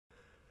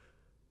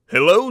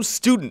Hello,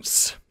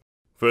 students!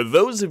 For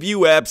those of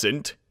you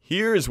absent,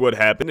 here's what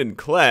happened in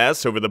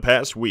class over the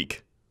past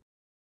week.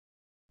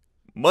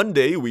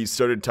 Monday, we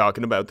started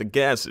talking about the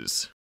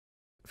gases.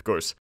 Of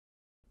course,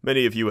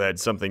 many of you had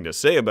something to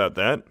say about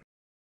that.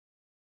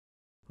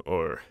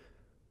 Or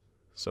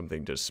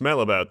something to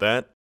smell about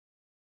that.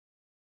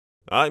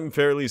 I'm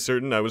fairly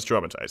certain I was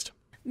traumatized.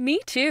 Me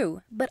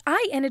too, but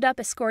I ended up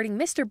escorting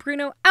Mr.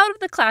 Bruno out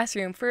of the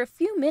classroom for a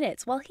few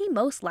minutes while he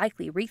most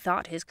likely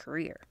rethought his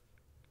career.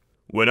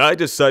 When I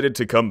decided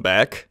to come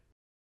back,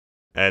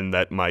 and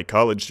that my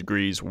college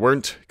degrees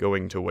weren't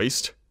going to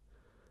waste,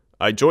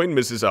 I joined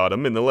Mrs.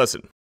 Autumn in the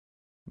lesson.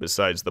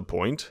 Besides the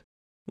point,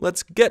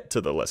 let's get to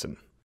the lesson.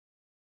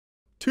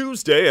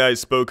 Tuesday I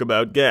spoke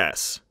about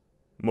gas.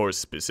 More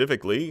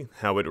specifically,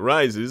 how it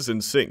rises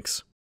and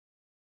sinks.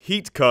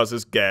 Heat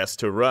causes gas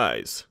to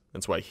rise.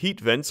 That's why heat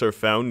vents are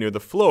found near the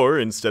floor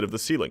instead of the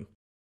ceiling.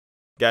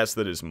 Gas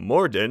that is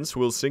more dense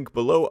will sink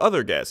below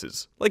other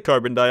gases, like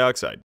carbon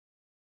dioxide.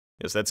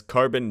 Yes, that's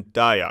carbon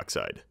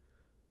dioxide,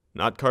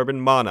 not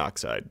carbon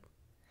monoxide.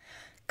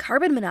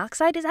 Carbon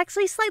monoxide is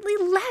actually slightly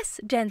less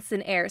dense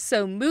than air,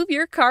 so move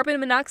your carbon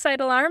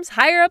monoxide alarms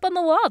higher up on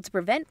the wall to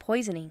prevent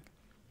poisoning.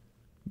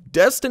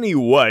 Destiny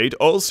White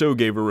also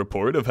gave a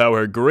report of how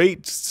her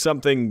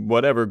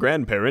great-something-whatever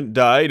grandparent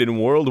died in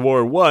World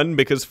War I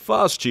because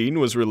phosgene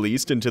was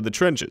released into the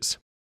trenches.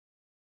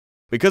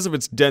 Because of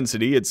its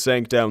density, it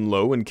sank down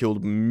low and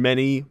killed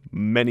many,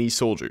 many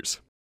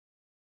soldiers.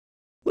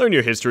 Learn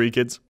your history,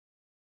 kids.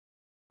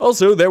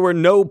 Also, there were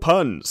no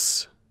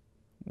puns.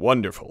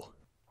 Wonderful.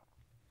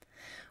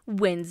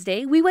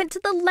 Wednesday, we went to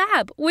the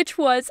lab, which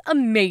was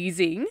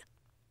amazing.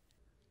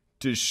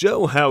 To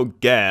show how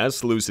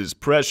gas loses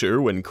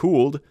pressure when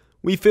cooled,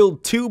 we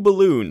filled 2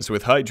 balloons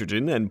with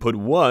hydrogen and put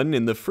one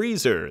in the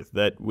freezer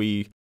that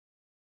we,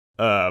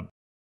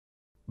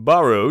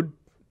 borrowed,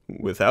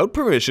 without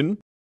permission,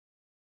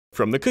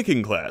 from the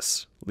cooking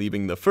class,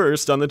 leaving the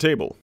first on the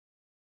table.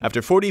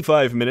 After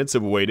 45 minutes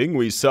of waiting,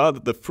 we saw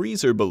that the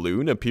freezer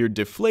balloon appeared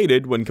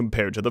deflated when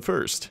compared to the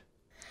first.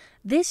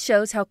 This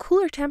shows how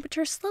cooler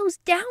temperature slows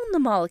down the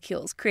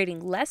molecules, creating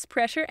less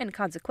pressure and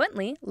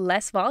consequently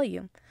less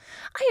volume.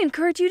 I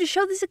encourage you to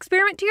show this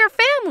experiment to your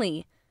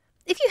family,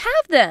 if you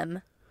have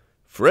them.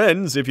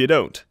 Friends if you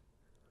don't.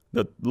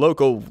 The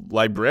local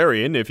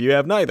librarian if you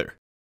have neither.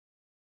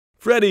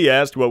 Freddie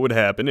asked what would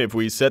happen if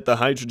we set the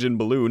hydrogen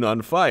balloon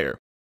on fire,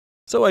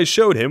 so I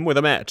showed him with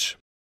a match.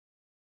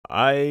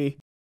 I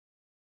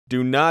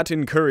do not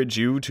encourage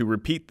you to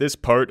repeat this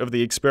part of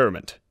the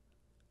experiment.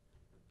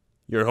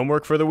 Your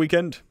homework for the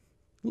weekend?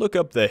 Look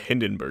up the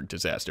Hindenburg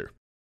disaster.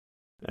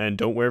 And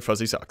don't wear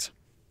fuzzy socks.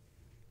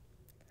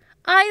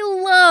 I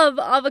love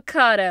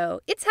avocado.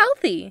 It's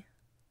healthy.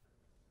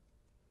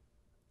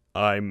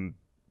 I'm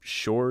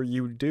sure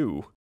you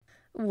do.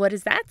 What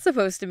is that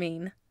supposed to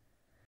mean?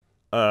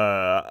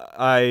 God,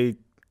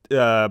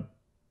 how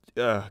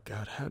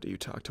do you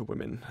talk to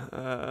women?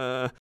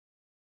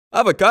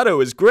 Avocado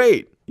is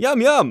great!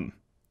 Yum yum!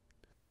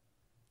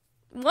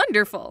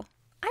 Wonderful.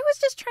 I was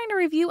just trying to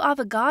review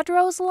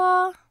Avogadro's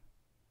law.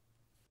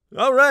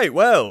 Alright,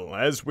 well,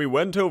 as we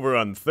went over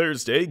on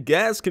Thursday,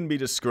 gas can be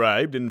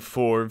described in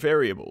 4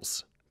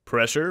 variables: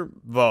 pressure,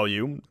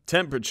 volume,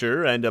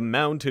 temperature, and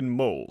amount in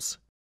moles.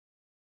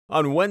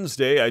 On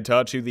Wednesday, I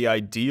taught you the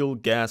ideal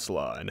gas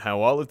law and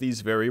how all of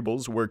these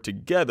variables work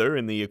together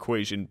in the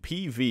equation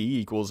PV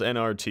equals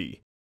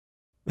nRT.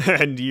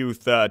 And you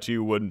thought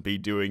you wouldn't be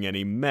doing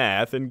any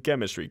math in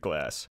chemistry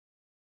class.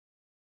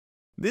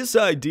 This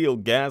ideal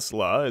gas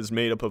law is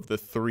made up of the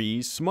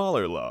 3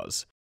 smaller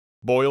laws: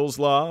 Boyle's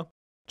law,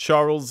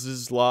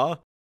 Charles's law,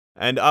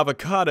 and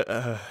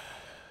Avogadro's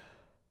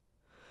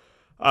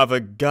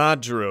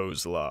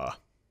law.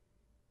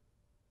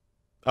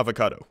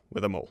 Avocado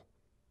with a mole.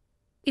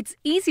 It's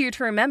easier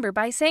to remember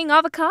by saying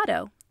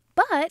avocado.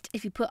 But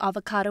if you put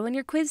avocado in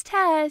your quiz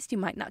test, you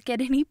might not get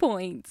any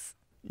points.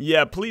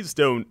 Yeah, please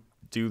don't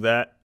do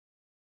that.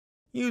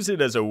 Use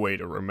it as a way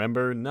to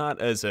remember, not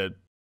as a...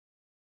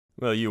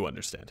 well, you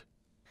understand.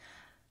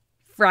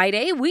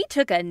 Friday, we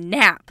took a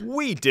nap.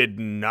 We did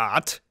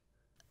not.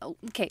 Oh,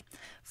 okay.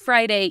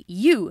 Friday,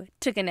 you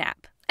took a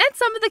nap. And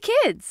some of the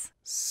kids.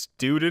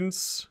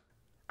 Students?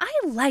 I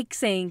like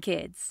saying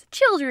kids.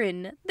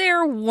 Children,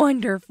 they're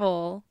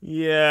wonderful.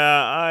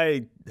 Yeah,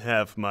 I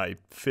have my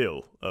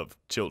fill of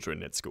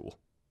children at school.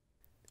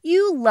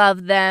 You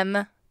love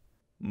them.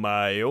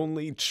 My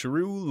only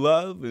true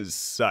love is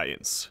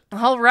science.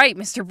 All right,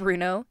 Mr.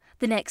 Bruno,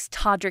 the next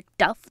Todrick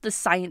Duff, the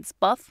science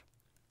buff.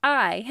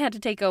 I had to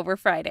take over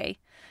Friday.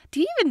 Do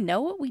you even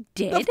know what we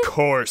did? Of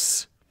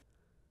course.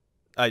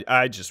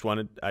 I just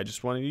wanted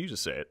you to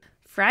say it.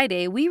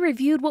 Friday, we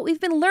reviewed what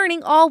we've been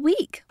learning all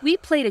week. We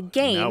played a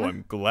game. Now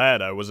I'm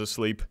glad I was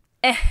asleep.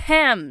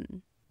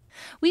 Ahem.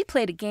 We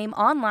played a game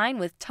online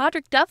with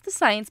Todrick Duff, the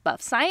science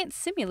buff, Science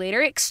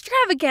Simulator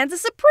Extravaganza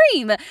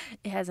Supreme.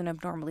 It has an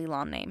abnormally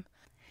long name.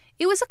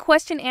 It was a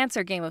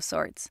question-answer game of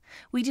sorts.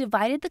 We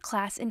divided the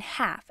class in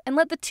half and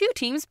let the two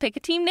teams pick a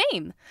team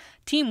name.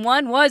 Team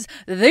 1 was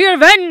The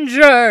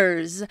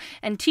Avengers,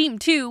 and Team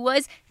 2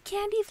 was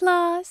Candy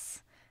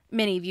Floss.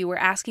 Many of you were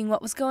asking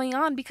what was going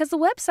on because the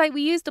website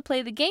we used to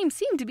play the game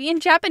seemed to be in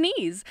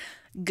Japanese.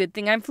 Good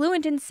thing I'm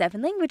fluent in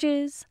 7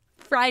 languages.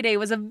 Friday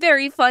was a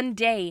very fun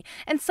day,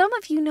 and some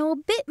of you know a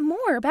bit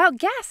more about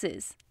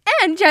gases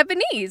and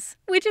Japanese,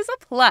 which is a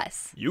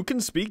plus. You can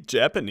speak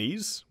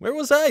Japanese? Where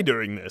was I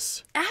during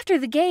this? After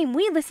the game,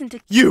 we listened to...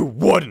 You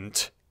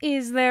wouldn't!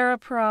 Is there a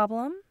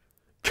problem?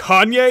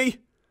 Kanye?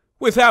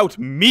 Without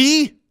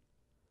me?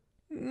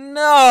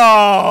 No!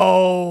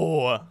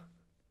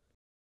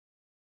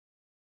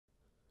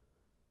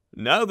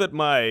 Now that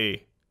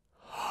my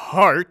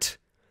heart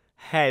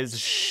has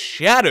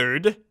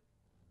shattered...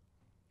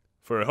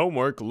 For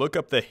homework, look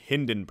up the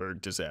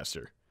Hindenburg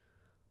disaster.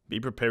 Be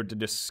prepared to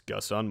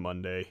discuss on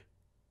Monday.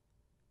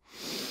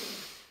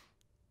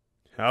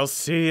 I'll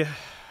see you.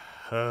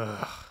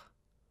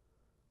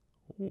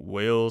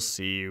 We'll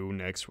see you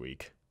next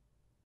week.